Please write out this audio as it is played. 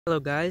Hello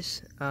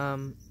guys,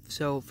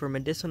 so for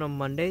Medicinal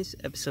Mondays,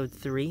 episode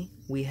 3,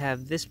 we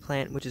have this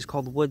plant which is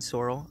called wood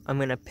sorrel. I'm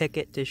going to pick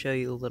it to show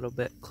you a little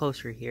bit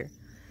closer here.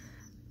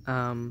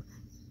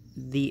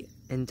 The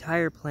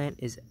entire plant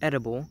is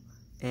edible,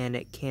 and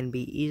it can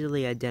be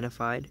easily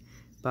identified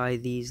by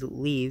these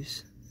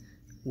leaves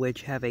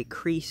which have a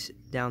crease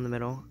down the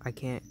middle. I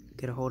can't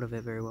get a hold of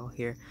it very well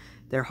here.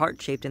 They're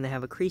heart-shaped and they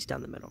have a crease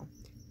down the middle.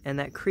 And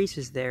that crease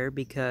is there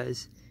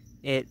because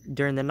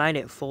during the night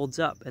it folds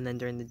up, and then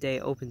during the day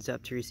it opens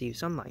up to receive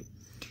sunlight.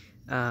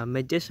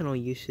 Medicinal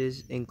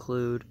uses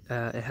include,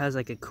 it has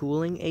like a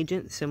cooling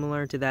agent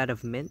similar to that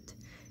of mint,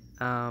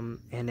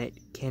 and it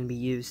can be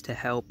used to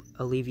help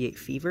alleviate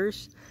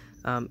fevers,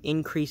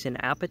 increase in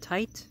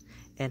appetite,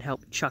 and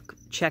help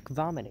check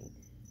vomiting.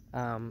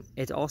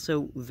 It's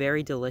also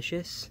very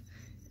delicious,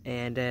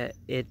 and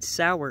it's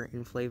sour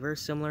in flavor,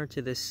 similar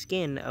to the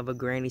skin of a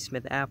Granny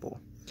Smith apple.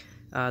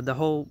 The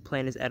whole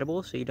plant is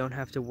edible, so you don't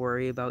have to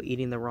worry about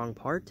eating the wrong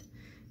part.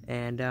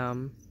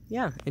 And,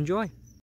 yeah, enjoy.